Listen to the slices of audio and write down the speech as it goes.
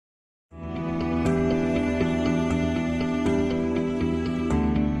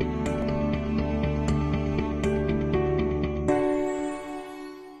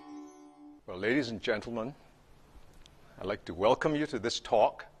Ladies and gentlemen, I'd like to welcome you to this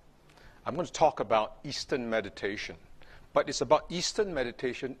talk. I'm going to talk about Eastern meditation, but it's about Eastern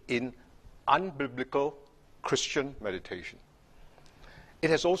meditation in unbiblical Christian meditation. It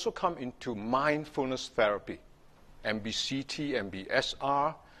has also come into mindfulness therapy, MBCT,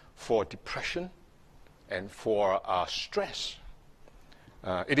 MBSR, for depression and for stress.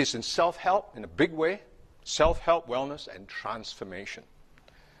 It is in self-help in a big way, self-help, wellness, and transformation.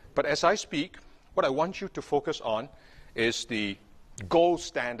 But as I speak, what I want you to focus on is the gold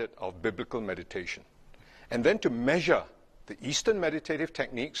standard of biblical meditation. And then to measure the Eastern meditative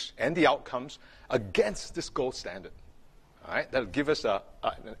techniques and the outcomes against this gold standard. All right? That'll give us an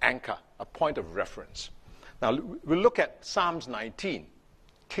anchor, a point of reference. Now, we'll look at Psalms 19,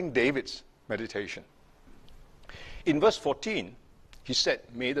 King David's meditation. In verse 14, he said,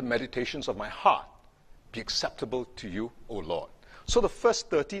 "May the meditations of my heart be acceptable to you, O Lord." So the first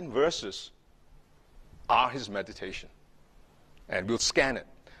 13 verses are his meditation. And we'll scan it.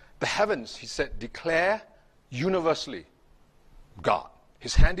 The heavens, he said, declare universally God,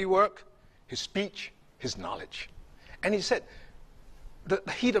 his handiwork, his speech, his knowledge. And he said, the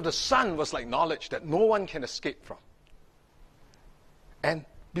heat of the sun was like knowledge that no one can escape from. And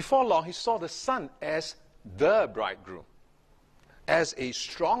before long, he saw the sun as the bridegroom, as a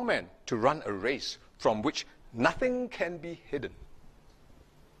strong man to run a race from which nothing can be hidden.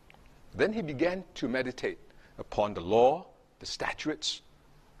 Then he began to meditate upon the law, the statutes,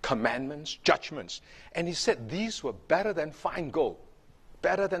 commandments, judgments. And he said these were better than fine gold,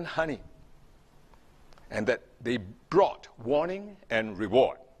 better than honey, and that they brought warning and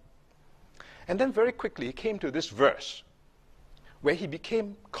reward. And then very quickly he came to this verse where he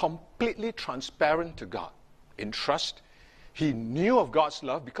became completely transparent to God in trust. He knew of God's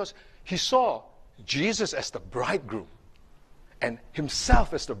love because he saw Jesus as the bridegroom and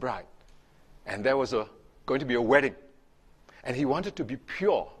himself as the bride. And there was going to be a wedding. And he wanted to be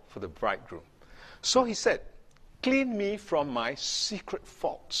pure for the bridegroom. So he said, "Clean me from my secret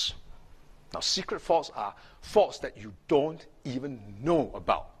faults." Now, secret faults are faults that you don't even know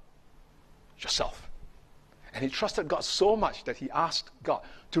about yourself. And he trusted God so much that he asked God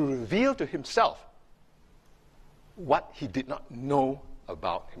to reveal to himself what he did not know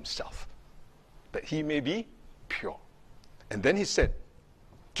about himself, that he may be pure. And then he said,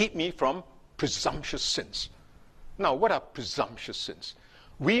 "Keep me from presumptuous sins." Now, what are presumptuous sins?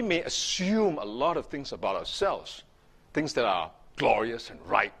 We may assume a lot of things about ourselves, things that are glorious and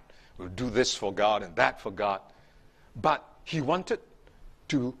right. We'll do this for God and that for God. But he wanted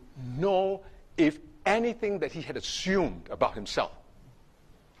to know if anything that he had assumed about himself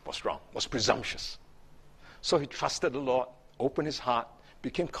was wrong, was presumptuous. So he trusted the Lord, opened his heart,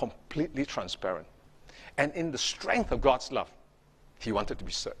 became completely transparent. And in the strength of God's love, he wanted to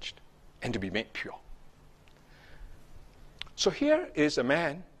be searched and to be made pure. So here is a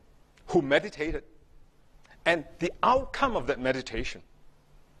man who meditated, and the outcome of that meditation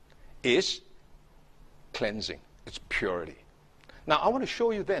is cleansing, it's purity. Now I want to show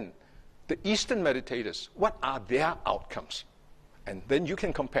you then the Eastern meditators, what are their outcomes? And then you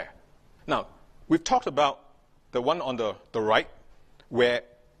can compare. Now, we've talked about the one on the right, where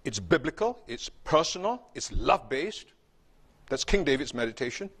it's biblical, it's personal, it's love-based. That's King David's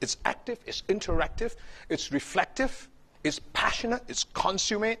meditation. It's active, it's interactive, it's reflective, it's passionate, it's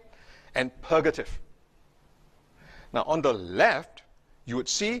consummate, and purgative. Now, on the left, you would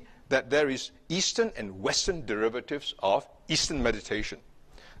see that there is Eastern and Western derivatives of Eastern meditation.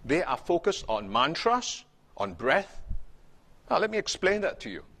 They are focused on mantras, on breath. Now, let me explain that to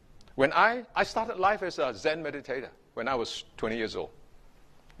you. When I started life as a Zen meditator when I was 20 years old.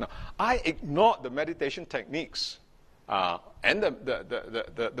 Now, I ignored the meditation techniques and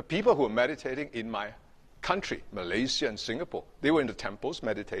the people who were meditating in my country, Malaysia and Singapore. They were in the temples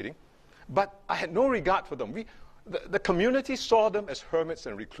meditating. But I had no regard for them. The community saw them as hermits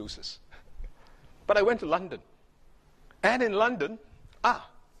and recluses. But I went to London. And in London,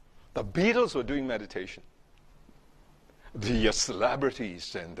 the Beatles were doing meditation. The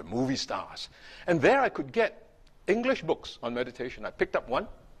celebrities and the movie stars. And there I could get English books on meditation. I picked up one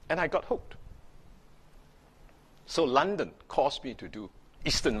and I got hooked. So London caused me to do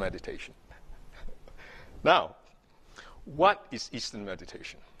Eastern meditation. Now, what is Eastern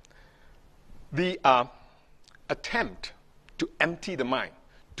meditation? The attempt to empty the mind,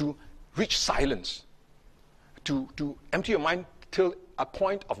 to reach silence, to empty your mind till a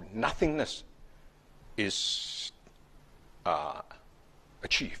point of nothingness is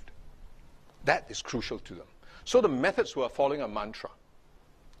achieved. That is crucial to them. So the methods were following a mantra.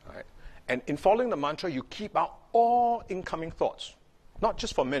 Right? And in following the mantra, you keep out all incoming thoughts. Not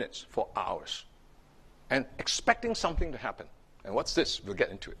just for minutes, for hours. And expecting something to happen. And what's this? We'll get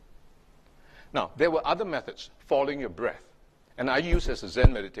into it. Now, there were other methods, following your breath. And I use as a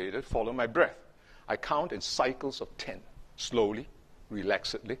Zen meditator, follow my breath. I count in cycles of 10, slowly,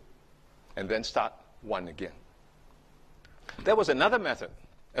 relaxedly, and then start 1 again. There was another method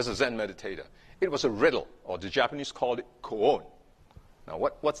as a Zen meditator. It was a riddle, or the Japanese called it koon. Now,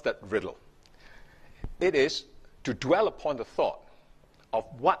 what's that riddle? It is to dwell upon the thought of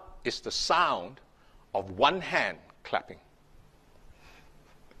what is the sound of one hand clapping.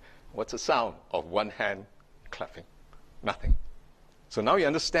 What's the sound of one hand clapping? Nothing. So now you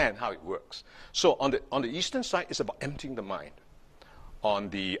understand how it works. So on the Eastern side, it's about emptying the mind. On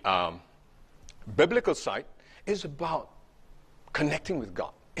the biblical side, it's about connecting with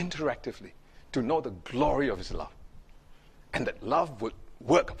God interactively to know the glory of His love. And that love would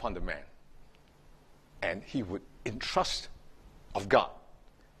work upon the man. And he would, in trust of God,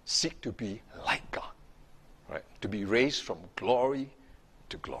 seek to be like God. Right? To be raised from glory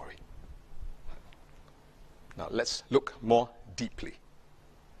to glory. Now let's look more deeply.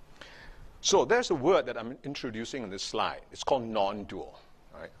 So there's a word that I'm introducing in this slide. It's called non-dual.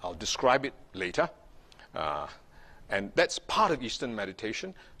 Right? I'll describe it later. And that's part of Eastern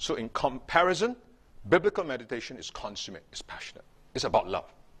meditation. So in comparison, biblical meditation is consummate, it's passionate. It's about love.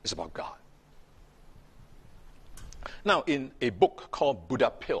 It's about God. Now, in a book called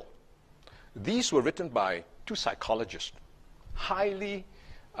Buddha Pill, these were written by 2 psychologists, highly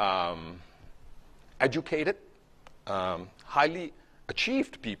educated, highly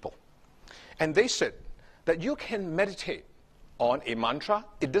achieved people. And they said that you can meditate on a mantra.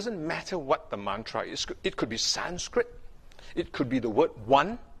 It doesn't matter what the mantra is. It could be Sanskrit. It could be the word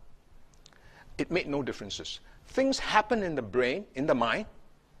one. It made no differences. Things happen in the brain, in the mind,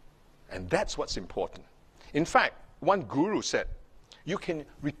 and that's what's important. In fact, one guru said, you can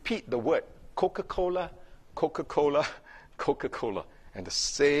repeat the word Coca-Cola, Coca-Cola, Coca-Cola, and the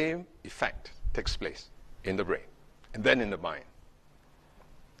same effect takes place in the brain and then in the mind.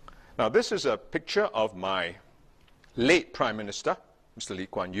 Now, this is a picture of my late Prime Minister, Mr. Lee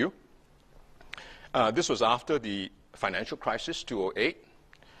Kuan Yew. This was after the financial crisis, 2008,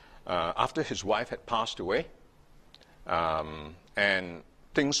 after his wife had passed away, and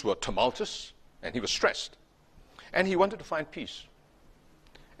things were tumultuous, and he was stressed. And he wanted to find peace.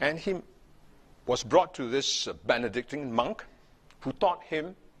 And he was brought to this Benedictine monk who taught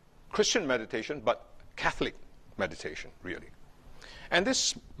him Christian meditation, but Catholic meditation, really. And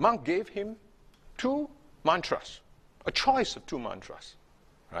this monk gave him 2 mantras, a choice of 2 mantras,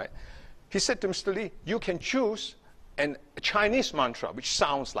 right? He said to Mr. Lee, you can choose a Chinese mantra, which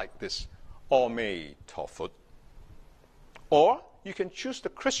sounds like this, Om To Phut. Or you can choose the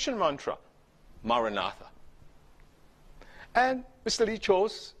Christian mantra, Maranatha. And Mr. Lee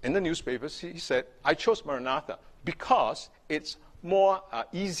chose, in the newspapers, he said, I chose Maranatha because it's more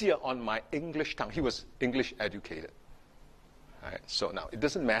easier on my English tongue. He was English educated. Right? So now, it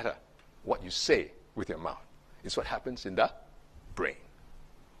doesn't matter what you say with your mouth. It's what happens in the brain.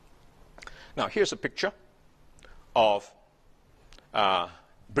 Now, here's a picture of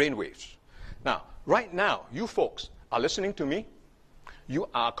brain waves. Now, right now, you folks are listening to me. You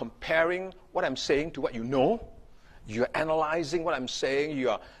are comparing what I'm saying to what you know. You're analyzing what I'm saying.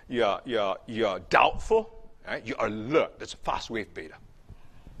 You're doubtful. Right? You're alert. That's a fast wave beta.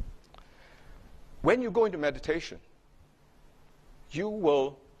 When you go into meditation,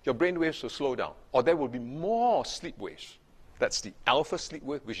 your brain waves will slow down, or there will be more sleep waves. That's the alpha sleep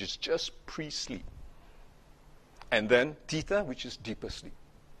wave, which is just pre-sleep. And then theta, which is deeper sleep.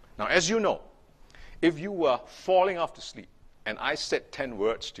 Now, as you know, if you were falling off to sleep, and I said 10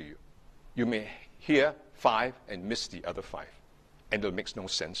 words to you, you may hear 5 and miss the other 5, and it makes no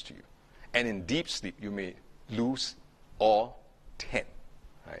sense to you. And in deep sleep, you may lose all 10.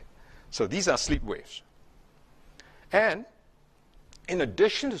 Right? So these are sleep waves. And in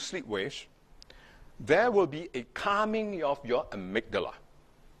addition to sleep waves, there will be a calming of your amygdala.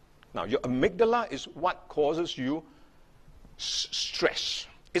 Now, your amygdala is what causes you stress.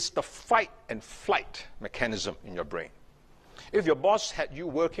 It's the fight and flight mechanism in your brain. If your boss had you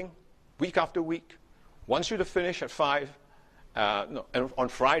working week after week, wants you to finish at 5 on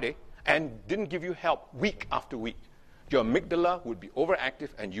Friday, and didn't give you help week after week, your amygdala would be overactive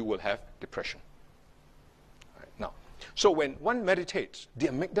and you will have depression. Right? Now, so when one meditates, the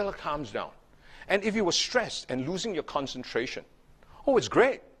amygdala calms down. And if you were stressed and losing your concentration, oh, it's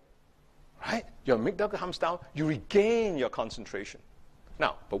great, right? Your amygdala calms down, you regain your concentration.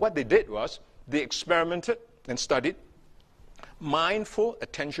 Now, but what they did was they experimented and studied mindful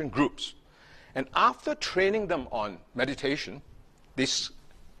attention groups. And after training them on meditation, they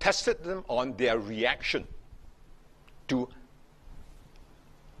tested them on their reaction to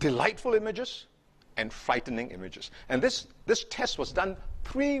delightful images and frightening images. And this test was done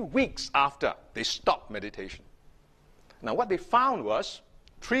 3 weeks after they stopped meditation. Now what they found was,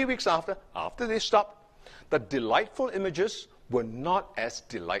 3 weeks after they stopped, the delightful images were not as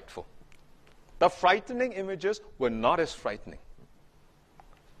delightful. The frightening images were not as frightening.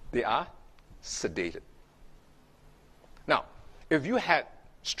 They are sedated. Now, if you had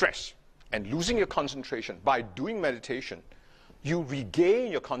stress and losing your concentration by doing meditation, you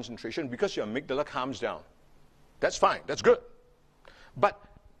regain your concentration because your amygdala calms down. That's fine. That's good. But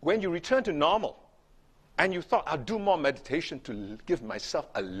when you return to normal and you thought, I'll do more meditation to give myself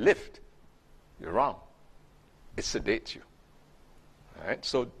a lift, you're wrong. It sedates you. All right?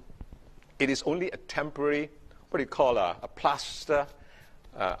 So it is only a temporary, what do you call a plaster,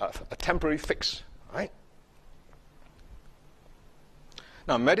 a temporary fix. Right?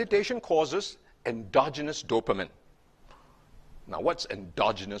 Now, meditation causes endogenous dopamine. Now, what's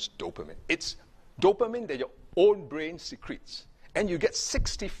endogenous dopamine? It's dopamine that your own brain secretes. And you get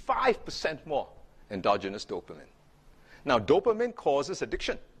 65% more endogenous dopamine. Now, dopamine causes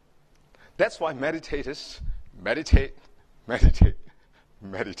addiction. That's why meditators meditate. Now,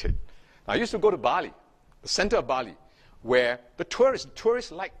 I used to go to Bali, the center of Bali, where the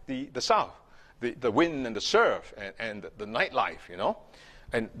tourists like the south, the wind and the surf and the nightlife, you know.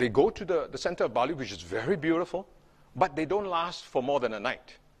 And they go to the center of Bali, which is very beautiful, but they don't last for more than a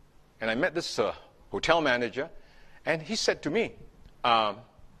night. And I met this hotel manager, and he said to me,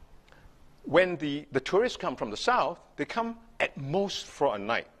 when the tourists come from the south, they come at most for a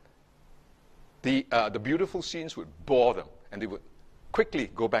night. The beautiful scenes would bore them, and they would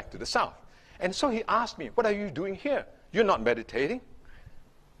quickly go back to the south. And so he asked me, what are you doing here? You're not meditating.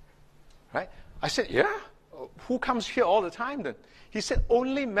 Right? I said, yeah. Who comes here all the time then? He said,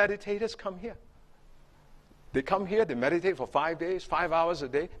 only meditators come here. They come here, they meditate for 5 days, 5 hours a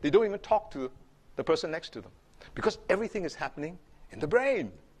day. They don't even talk to the person next to them because everything is happening in the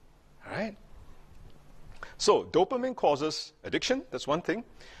brain. All right? So dopamine causes addiction, that's one thing.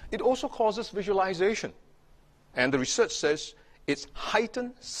 It also causes visualization. And the research says it's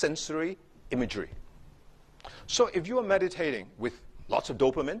heightened sensory imagery. So if you are meditating with lots of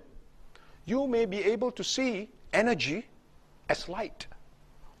dopamine, you may be able to see energy as light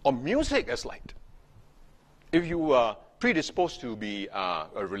or music as light. If you are predisposed to be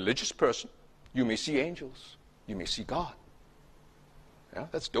a religious person, you may see angels, you may see God. Yeah,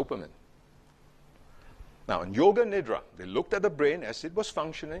 that's dopamine. Now, in Yoga Nidra, they looked at the brain as it was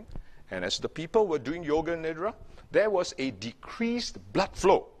functioning, and as the people were doing Yoga Nidra, there was a decreased blood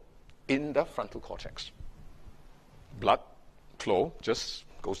flow in the frontal cortex. Blood flow just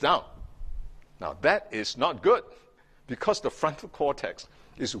goes down. Now, that is not good because the frontal cortex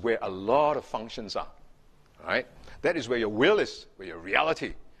is where a lot of functions are. Right? That is where your will is, where your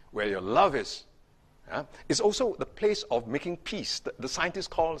reality, where your love is. Yeah? It's also the place of making peace. The scientists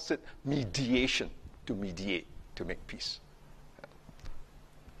call it mediation, to mediate, to make peace. Yeah.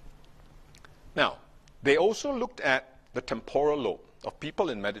 Now, they also looked at the temporal lobe of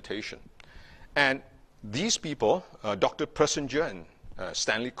people in meditation. And these people, Dr. Persinger and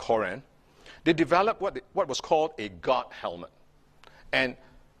Stanley Coren, they developed what was called a God helmet. And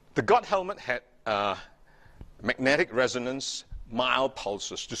the God helmet had magnetic resonance, mild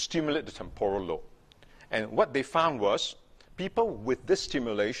pulses to stimulate the temporal lobe. And what they found was people with this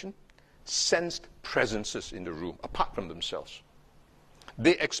stimulation sensed presences in the room apart from themselves.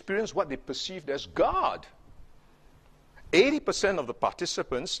 They experienced what they perceived as God. 80% of the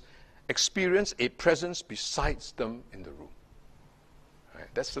participants experienced a presence besides them in the room. Right?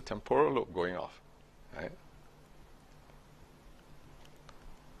 That's the temporal lobe going off. Right?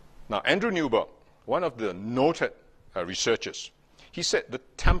 Now, Andrew Newberg, one of the noted researchers, he said the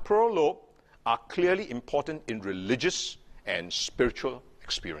temporal lobe are clearly important in religious and spiritual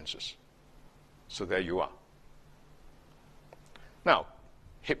experiences. So there you are. Now,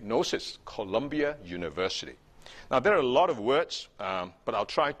 hypnosis, Columbia University. Now, there are a lot of words, but I'll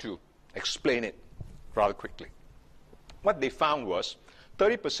try to explain it rather quickly. What they found was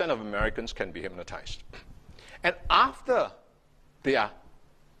 30% of Americans can be hypnotized. And after they are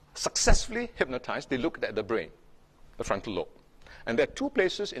successfully hypnotized, they looked at the brain, the frontal lobe. And there are two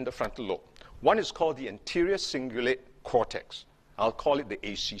places in the frontal lobe. One is called the anterior cingulate cortex. I'll call it the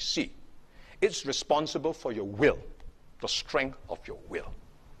ACC. It's responsible for your will, the strength of your will.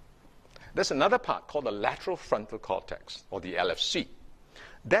 There's another part called the lateral frontal cortex, or the LFC.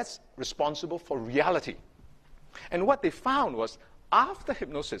 That's responsible for reality. And what they found was after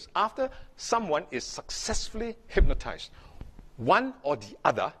hypnosis, after someone is successfully hypnotized, one or the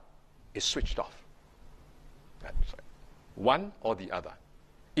other is switched off. That's right. One or the other.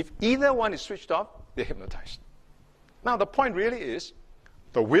 If either one is switched off, they're hypnotized. Now, the point really is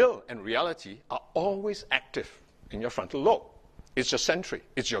the will and reality are always active in your frontal lobe. It's your sentry.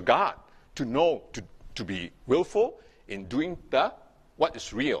 It's your guard to know, to be willful in doing what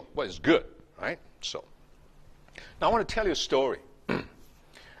is real, what is good, right? So, now I want to tell you a story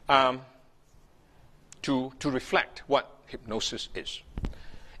to reflect what hypnosis is.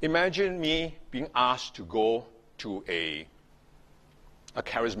 Imagine me being asked to go to a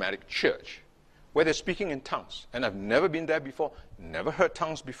charismatic church where they're speaking in tongues. And I've never been there before, never heard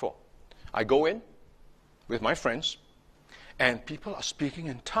tongues before. I go in with my friends, and people are speaking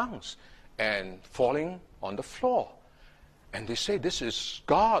in tongues and falling on the floor. And they say, this is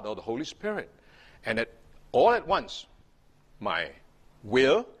God or the Holy Spirit. And all at once, my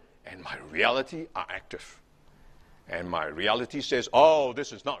will and my reality are active. And my reality says, oh,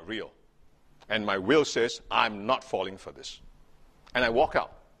 this is not real. And my will says, I'm not falling for this. And I walk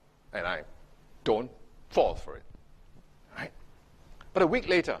out, and I don't fall for it. Right? But a week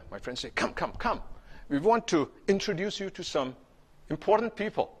later, my friends say, come. We want to introduce you to some important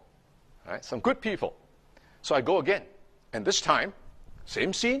people, right? Some good people. So I go again. And this time,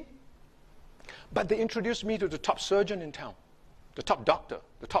 same scene. But they introduce me to the top surgeon in town, the top doctor,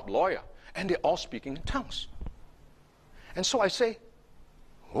 the top lawyer. And they're all speaking in tongues. And so I say,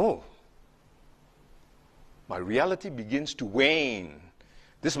 oh, my reality begins to wane.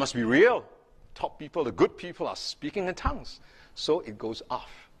 This must be real. Top people, the good people are speaking in tongues. So it goes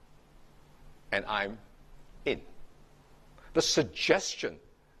off. And I'm in. The suggestion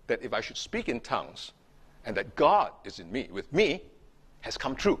that if I should speak in tongues and that God is in me, with me, has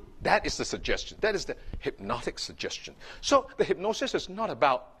come true. That is the suggestion. That is the hypnotic suggestion. So the hypnosis is not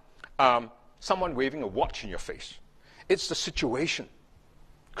about someone waving a watch in your face. It's the situation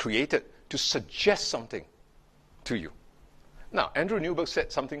created to suggest something to you. Now, Andrew Newberg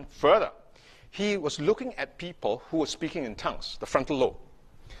said something further. He was looking at people who were speaking in tongues, the frontal lobe.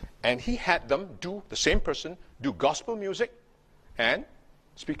 And he had them the same person, do gospel music and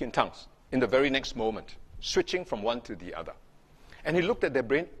speak in tongues in the very next moment, switching from one to the other. And he looked at their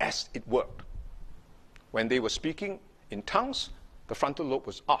brain as it worked. When they were speaking in tongues, the frontal lobe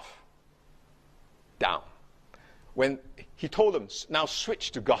was off, down. When he told them, now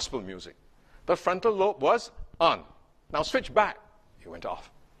switch to gospel music, the frontal lobe was on. Now switch back. It went off.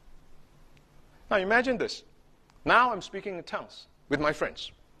 Now imagine this. Now I'm speaking in tongues with my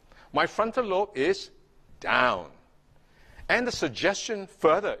friends. My frontal lobe is down. And the suggestion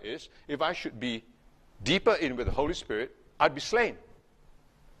further is, if I should be deeper in with the Holy Spirit, I'd be slain.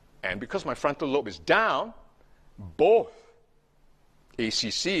 And because my frontal lobe is down, both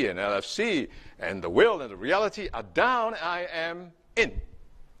ACC and LFC and the will and the reality are down, I am in.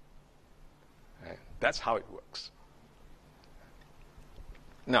 Right? That's how it works.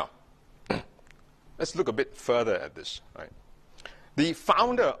 Now, let's look a bit further at this. Right? The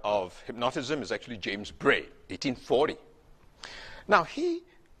founder of hypnotism is actually James Bray, 1840. Now, he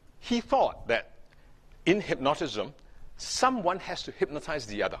thought that in hypnotism, someone has to hypnotize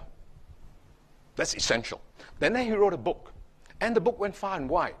the other. That's essential. Then he wrote a book, and the book went far and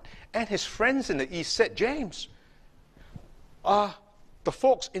wide. And his friends in the East said, James, the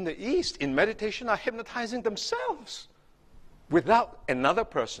folks in the East in meditation are hypnotizing themselves without another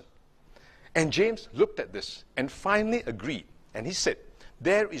person. And James looked at this and finally agreed. And he said,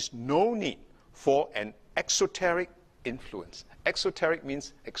 there is no need for an exoteric influence. Exoteric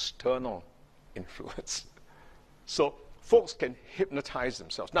means external influence. So folks can hypnotize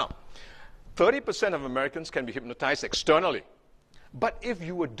themselves. Now, 30% of Americans can be hypnotized externally. But if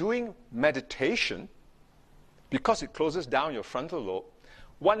you were doing meditation, because it closes down your frontal lobe,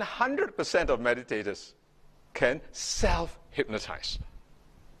 100% of meditators can self-hypnotize.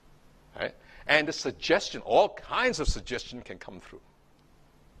 Right? And the suggestion, all kinds of suggestion can come through.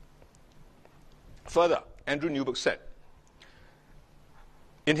 Further, Andrew Newberg said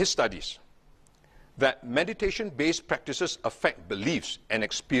in his studies that meditation-based practices affect beliefs and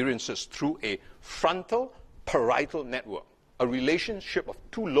experiences through a frontal-parietal network, a relationship of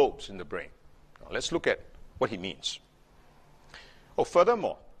two lobes in the brain. Now, let's look at what he means. Oh,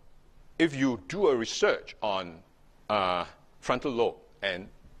 furthermore, if you do a research on frontal lobe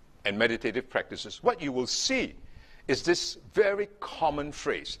and meditative practices, what you will see is this very common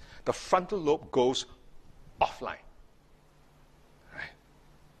phrase: the frontal lobe goes offline. Right?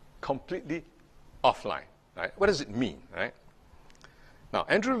 Completely offline. Right? What does it mean? Right? Now,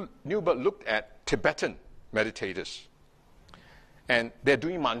 Andrew Newberg looked at Tibetan meditators, and they're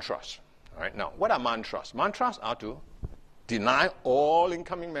doing mantras. Right? Now, what are mantras? Mantras are to Deny all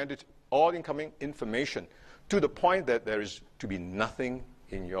incoming information to the point that there is to be nothing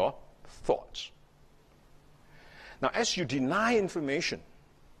in your thoughts. Now, as you deny information,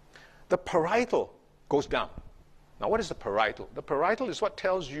 the parietal goes down. Now, what is the parietal? The parietal is what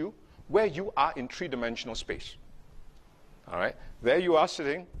tells you where you are in three-dimensional space. All right? There you are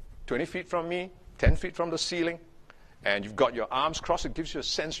sitting 20 feet from me, 10 feet from the ceiling, and you've got your arms crossed. It gives you a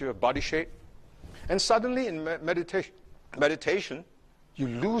sense of your body shape. And suddenly in meditation, you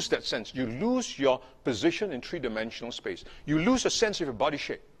lose that sense. You lose your position in three-dimensional space. You lose a sense of your body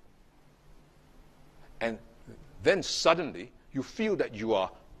shape. And then suddenly you feel that you are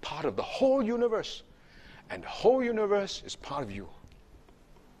part of the whole universe. And the whole universe is part of you.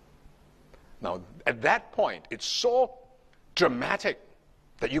 Now, at that point, it's so dramatic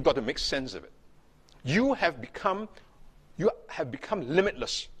that you've got to make sense of it. You have become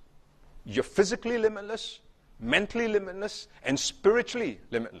limitless. You're physically limitless, mentally limitless, and spiritually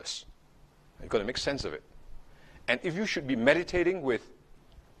limitless. You've got to make sense of it. And if you should be meditating with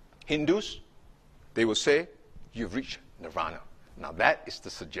Hindus, they will say, you've reached nirvana. Now that is the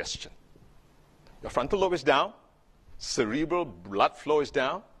suggestion. Your frontal lobe is down, cerebral blood flow is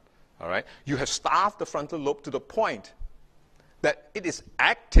down, all right? You have starved the frontal lobe to the point that it is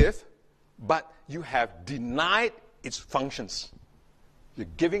active, but you have denied its functions. You're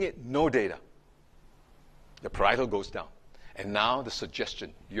giving it no data. The parietal goes down. And now the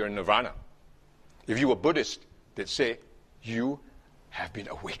suggestion, you're in nirvana. If you were Buddhist, they'd say, you have been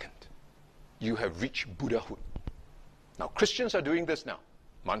awakened. You have reached Buddhahood. Now, Christians are doing this now.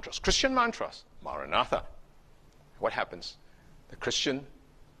 Mantras, Christian mantras, Maranatha. What happens? The Christian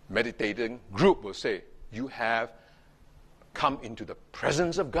meditating group will say, you have come into the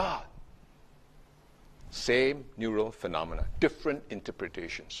presence of God. Same neural phenomena, different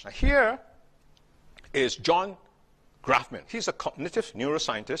interpretations. Now, here is John Grafman. He's a cognitive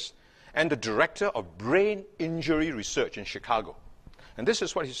neuroscientist and the director of brain injury research in Chicago. And this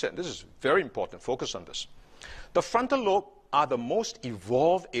is what he said. This is very important. Focus on this. The frontal lobe are the most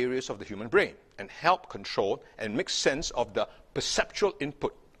evolved areas of the human brain and help control and make sense of the perceptual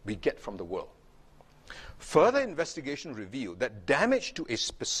input we get from the world. Further investigation revealed that damage to a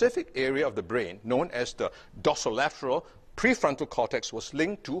specific area of the brain, known as the dorsolateral prefrontal cortex, was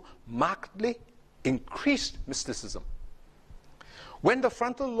linked to markedly increased mysticism. When the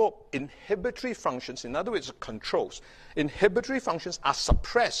frontal lobe inhibitory functions, in other words, controls, inhibitory functions are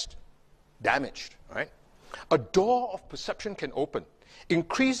suppressed, damaged, right? A door of perception can open,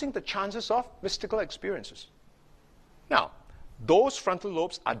 increasing the chances of mystical experiences. Now, those frontal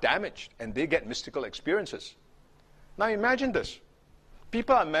lobes are damaged and they get mystical experiences. Now imagine this.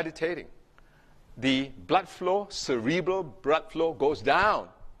 People are meditating. The blood flow, cerebral blood flow goes down.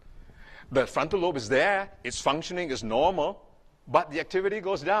 The frontal lobe is there, its functioning is normal, but the activity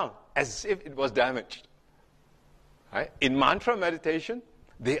goes down as if it was damaged. Right? In mantra meditation,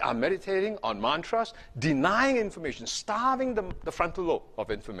 they are meditating on mantras, denying information, starving the frontal lobe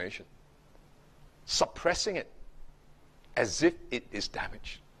of information, suppressing it as if it is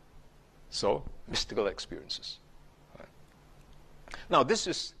damaged. So, mystical experiences. Right? Now, this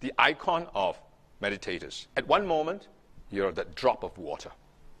is the icon of meditators. At one moment, you're that drop of water.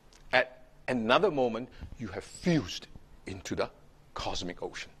 At another moment, you have fused into the cosmic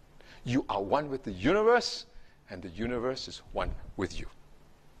ocean. You are one with the universe, and the universe is one with you.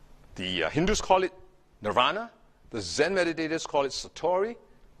 The Hindus call it nirvana. The Zen meditators call it satori.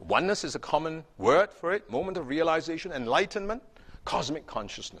 Oneness is a common word for it. Moment of realization, enlightenment, cosmic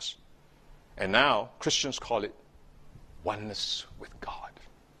consciousness. And now Christians call it oneness with God.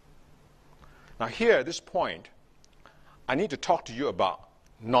 Now here, at this point, I need to talk to you about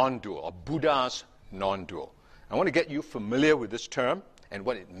non-dual, or Buddha's non-dual. I want to get you familiar with this term and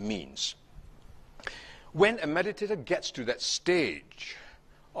what it means. When a meditator gets to that stage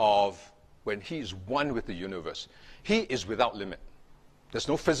of when he is one with the universe, he is without limit. There's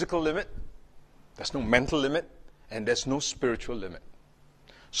no physical limit, there's no mental limit, and there's no spiritual limit.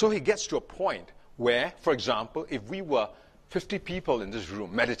 So he gets to a point where, for example, if we were 50 people in this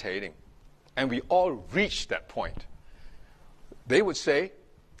room meditating, and we all reached that point, they would say,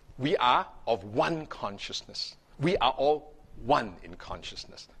 we are of one consciousness. We are all one in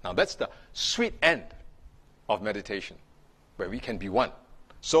consciousness. Now that's the sweet end of meditation, where we can be one.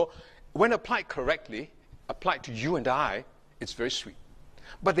 So when applied correctly, applied to you and I, it's very sweet.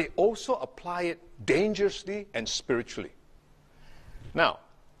 But they also apply it dangerously and spiritually. Now,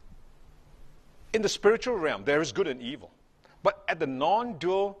 in the spiritual realm, there is good and evil. But at the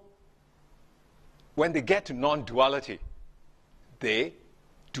non-dual, when they get to non-duality, they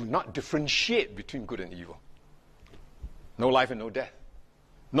do not differentiate between good and evil. No life and no death.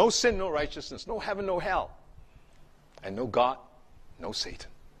 No sin, no righteousness. No heaven, no hell. And no God, no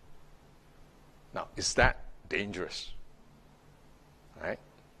Satan. Now, is that dangerous? Right?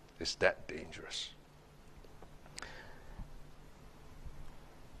 Is that dangerous?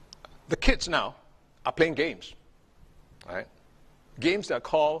 The kids now are playing games. Right? Games that are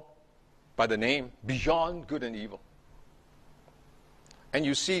called by the name Beyond Good and Evil. And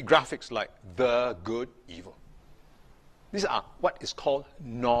you see graphics like the good, evil. These are what is called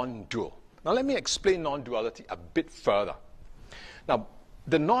non-dual. Now let me explain non-duality a bit further. Now,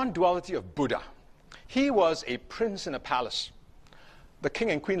 the non-duality of Buddha, he was a prince in a palace. The king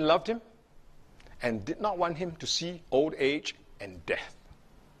and queen loved him and did not want him to see old age and death.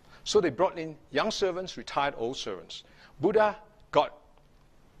 So they brought in young servants, retired old servants. Buddha got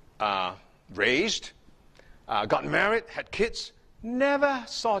raised, got married, had kids, never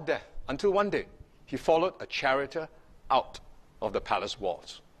saw death until one day he followed a charioteer out of the palace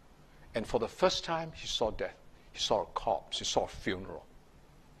walls. And for the first time, he saw death. He saw a corpse. He saw a funeral.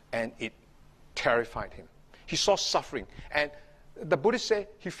 And it terrified him. He saw suffering. And the Buddhists say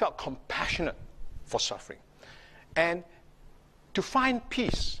he felt compassionate for suffering. And to find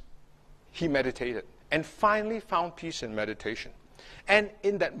peace, he meditated. And finally found peace in meditation. And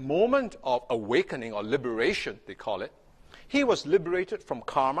in that moment of awakening or liberation, they call it, he was liberated from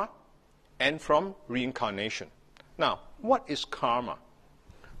karma and from reincarnation. Now, what is karma?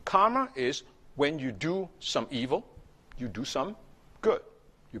 Karma is when you do some evil, you do some good.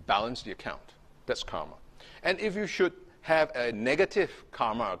 You balance the account. That's karma. And if you should have a negative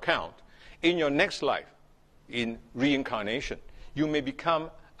karma account, in your next life, in reincarnation, you may become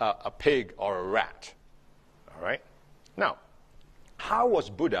a pig or a rat. All right? Now, how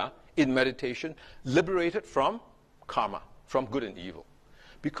was Buddha, in meditation, liberated from karma, from good and evil?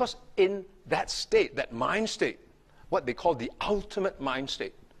 Because in that state, that mind state, what they call the ultimate mind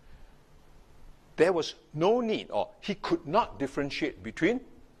state, there was no need, or he could not differentiate between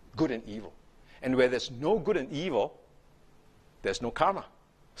good and evil. And where there's no good and evil, there's no karma.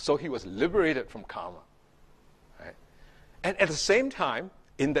 So he was liberated from karma. Right? And at the same time,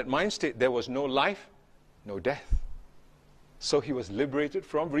 in that mind state, there was no life, no death. So he was liberated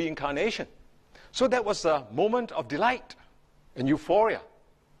from reincarnation. So that was a moment of delight and euphoria.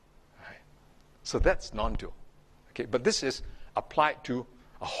 Right? So that's non-dual. Okay, but this is applied to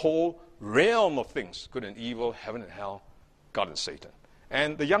a whole realm of things, good and evil, heaven and hell, God and Satan.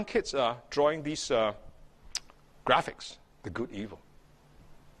 And the young kids are drawing these graphics, the good, evil.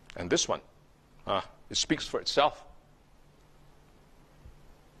 And this one, it speaks for itself.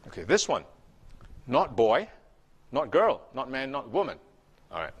 Okay, this one, not boy, not girl, not man, not woman.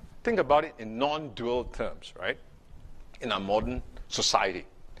 All right, think about it in non-dual terms, right? In our modern society.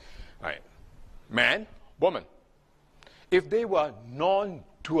 All right, man, woman. If they were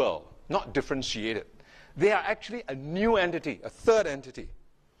non-dual, not differentiated, they are actually a new entity, a third entity.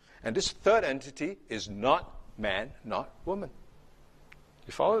 And this third entity is not man, not woman.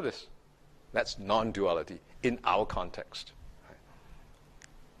 You follow this? That's non-duality in our context. Right?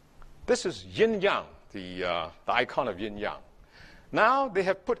 This is yin-yang, the icon of yin-yang. Now they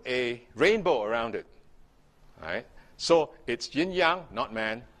have put a rainbow around it. Right? So it's yin-yang, not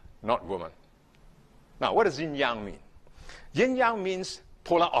man, not woman. Now what does yin-yang mean? Yin-yang means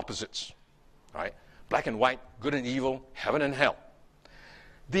polar opposites, right? Black and white, good and evil, heaven and hell.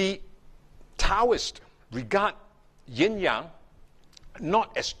 The Taoists regard yin-yang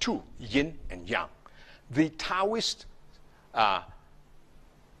not as two, yin and yang. The Taoist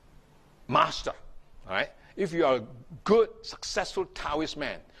master, right? If you are a good, successful Taoist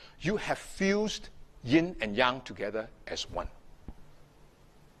man, you have fused yin and yang together as one.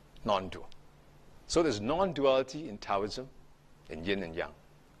 Non-dual. So there's non-duality in Taoism, in yin and yang.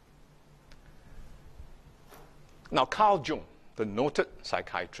 Now, Carl Jung, the noted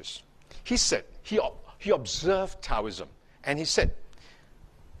psychiatrist, he said, he observed Taoism, and he said,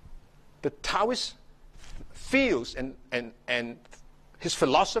 the Taoist feels, and his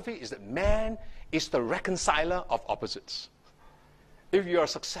philosophy is that man is the reconciler of opposites. If you're a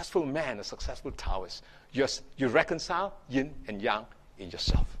successful man, a successful Taoist, you reconcile yin and yang in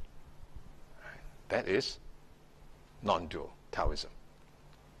yourself. That is non-dual Taoism.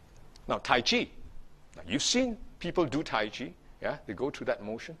 Now, Tai Chi. Now, you've seen people do Tai Chi. Yeah, they go through that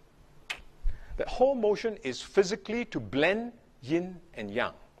motion. That whole motion is physically to blend yin and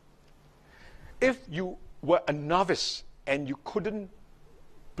yang. If you were a novice and you couldn't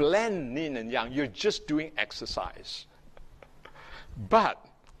blend yin and yang, you're just doing exercise. But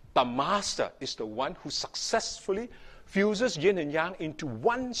the master is the one who successfully fuses yin and yang into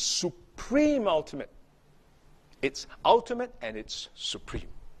one supreme ultimate. It's ultimate and it's supreme.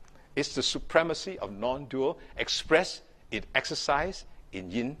 It's the supremacy of non-dual expressed in exercise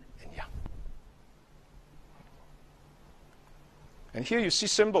in yin and yang. And here you see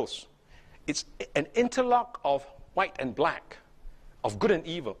symbols. It's an interlock of white and black, of good and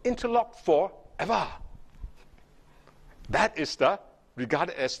evil, interlocked forever. That is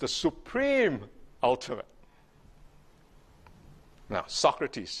regarded as the supreme ultimate. Now,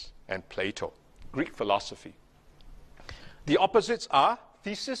 Socrates and Plato, Greek philosophy. The opposites are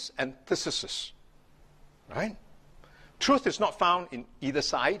thesis and thesis, right? Truth is not found in either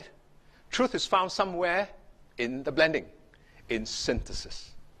side. Truth is found somewhere in the blending, in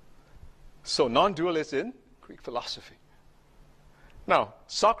synthesis. So non-dual is in Greek philosophy. Now,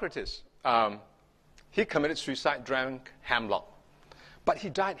 Socrates, he committed suicide, drank hemlock. But he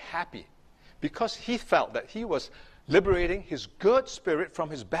died happy because he felt that he was liberating his good spirit from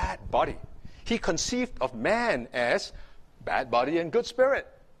his bad body. He conceived of man as bad body and good spirit.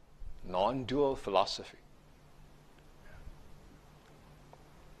 Non-dual philosophy.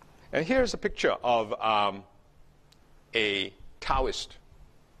 And here's a picture of a Taoist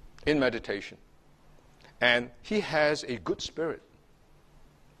in meditation. And he has a good spirit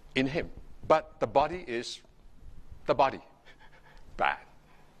in him. But the body is the body. Bad.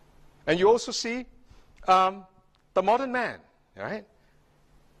 And you also see the modern man, right?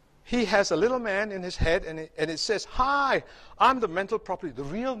 He has a little man in his head, and it says, "Hi, I'm the mental property, the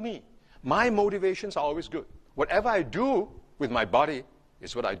real me. My motivations are always good. Whatever I do with my body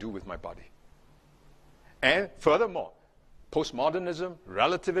is what I do with my body." And furthermore, postmodernism,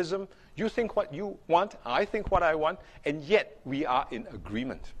 relativism, you think what you want, I think what I want, and yet we are in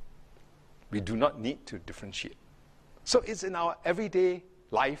agreement. We do not need to differentiate. So it's in our everyday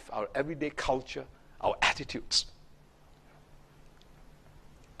life, our everyday culture, our attitudes.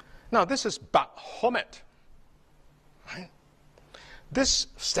 Now, this is Baphomet. Right? This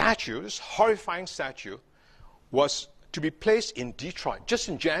statue, this horrifying statue, was to be placed in Detroit just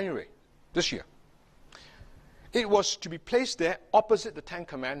in January this year. It was to be placed there opposite the Ten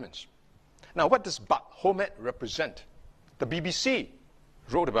Commandments. Now, what does Baphomet represent? The BBC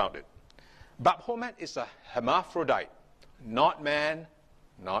wrote about it. Baphomet is a hermaphrodite, not man,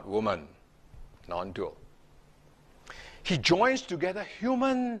 not woman, non-dual. He joins together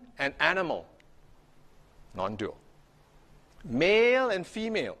human and animal, non-dual. Male and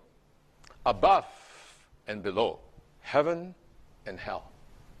female, above and below, heaven and hell,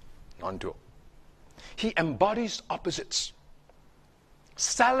 non-dual. He embodies opposites,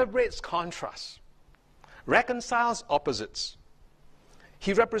 celebrates contrasts, reconciles opposites.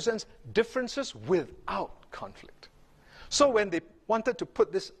 He represents differences without conflict. So when they wanted to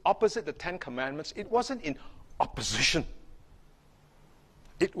put this opposite the Ten Commandments, it wasn't in opposition.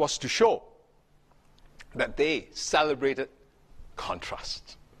 It was to show that they celebrated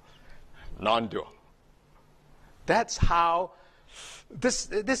contrast, non-dual. That's how this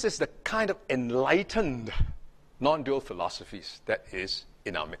is the kind of enlightened non-dual philosophies that is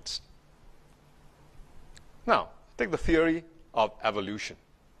in our midst. Now, take the theory of evolution.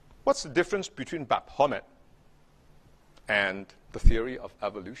 What's the difference between Baphomet and the theory of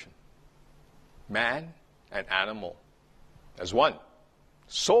evolution? Man and animal as one.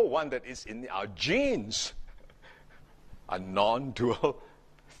 So one that is in our genes. A non-dual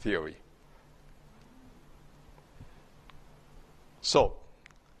theory. So,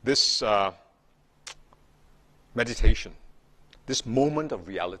 this meditation, this moment of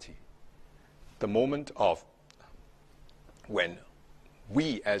reality, the moment of when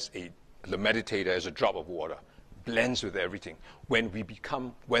we as the meditator, as a drop of water, blends with everything, when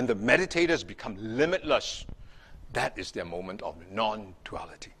the meditators become limitless, that is their moment of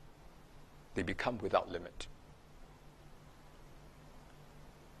non-duality. They become without limit.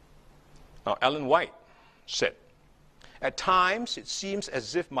 Now, Ellen White said, "At times it seems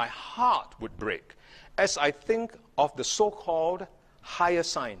as if my heart would break as I think of the so-called higher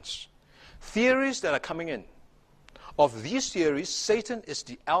science, theories that are coming in. Of these theories, Satan is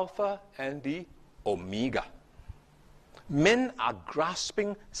the alpha and the omega. Men are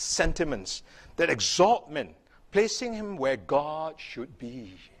grasping sentiments that exalt men, placing him where God should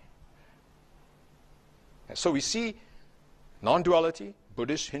be." And so we see non-duality,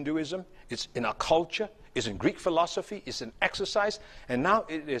 Buddhist, Hinduism, it's in our culture, it's in Greek philosophy, it's in exercise, and now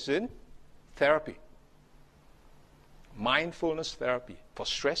it is in therapy. Mindfulness therapy for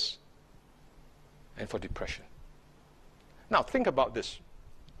stress and for depression. Now think about this.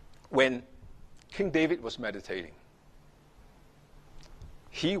 When King David was meditating,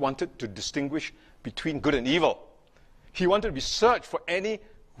 he wanted to distinguish between good and evil. He wanted to search for any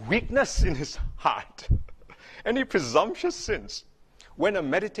weakness in his heart. any presumptuous sins. When a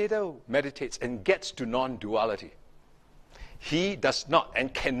meditator meditates and gets to non-duality, he does not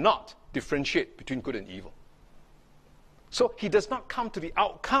and cannot differentiate between good and evil. So he does not come to the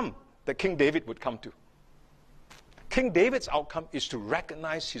outcome that King David would come to. King David's outcome is to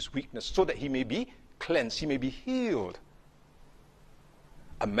recognize his weakness so that he may be cleansed, he may be healed.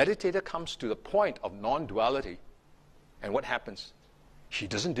 A meditator comes to the point of non-duality, and what happens? He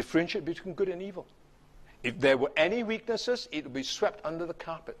doesn't differentiate between good and evil. If there were any weaknesses, it will be swept under the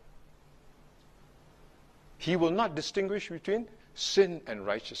carpet. He will not distinguish between sin and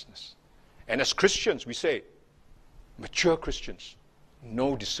righteousness. And as Christians, we say, mature Christians,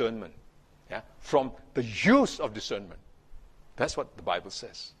 no discernment. Yeah? From the use of discernment. That's what the Bible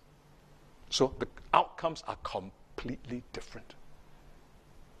says. So the outcomes are completely different.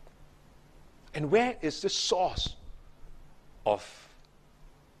 And where is the source of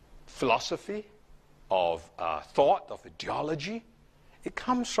philosophy, of thought, of ideology? It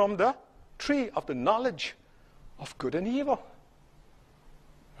comes from the tree of the knowledge of good and evil.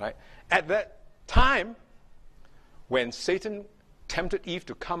 Right? At that time, when Satan tempted Eve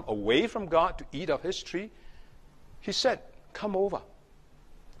to come away from God to eat of his tree, he said, come over.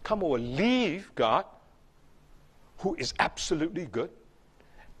 Come over. Leave God, who is absolutely good,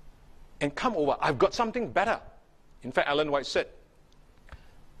 and come over. I've got something better. In fact, Ellen White said,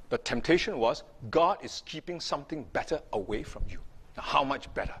 the temptation was, God is keeping something better away from you. Now, how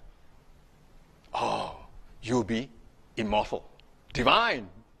much better? Oh, you'll be immortal, divine.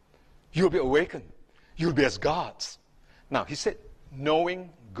 You'll be awakened. You'll be as gods. Now, he said, knowing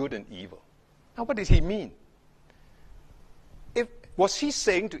good and evil. Now, what did he mean? Was he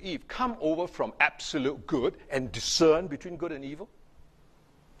saying to Eve, come over from absolute good and discern between good and evil?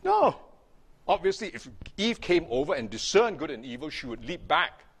 No. Obviously, if Eve came over and discerned good and evil, she would leap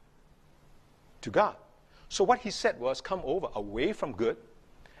back to God. So what he said was, come over away from good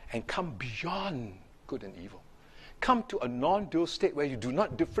and come beyond good and evil. Come to a non-dual state where you do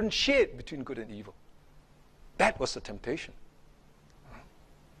not differentiate between good and evil. That was the temptation.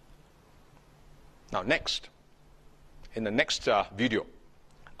 Now next, in the next video,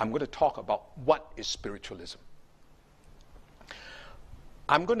 I'm going to talk about what is spiritualism.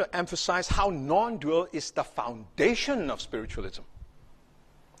 I'm going to emphasize how non-dual is the foundation of spiritualism.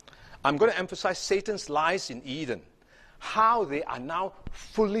 I'm going to emphasize Satan's lies in Eden, how they are now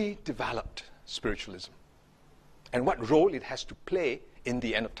fully developed spiritualism, and what role it has to play in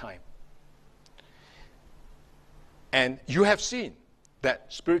the end of time. And you have seen that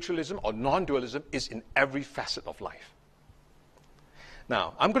spiritualism or non-dualism is in every facet of life.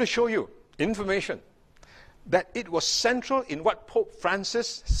 Now, I'm going to show you information that it was central in what Pope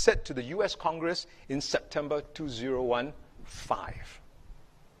Francis said to the US Congress in September 2015.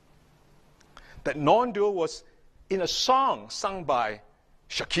 That non-dual was in a song sung by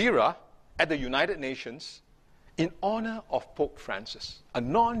Shakira at the United Nations in honor of Pope Francis, a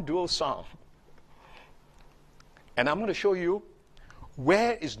non-dual song. And I'm going to show you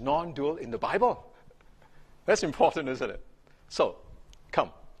where is non-dual in the Bible. That's important, isn't it? So,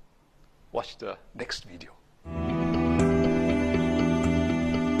 come, watch the next video.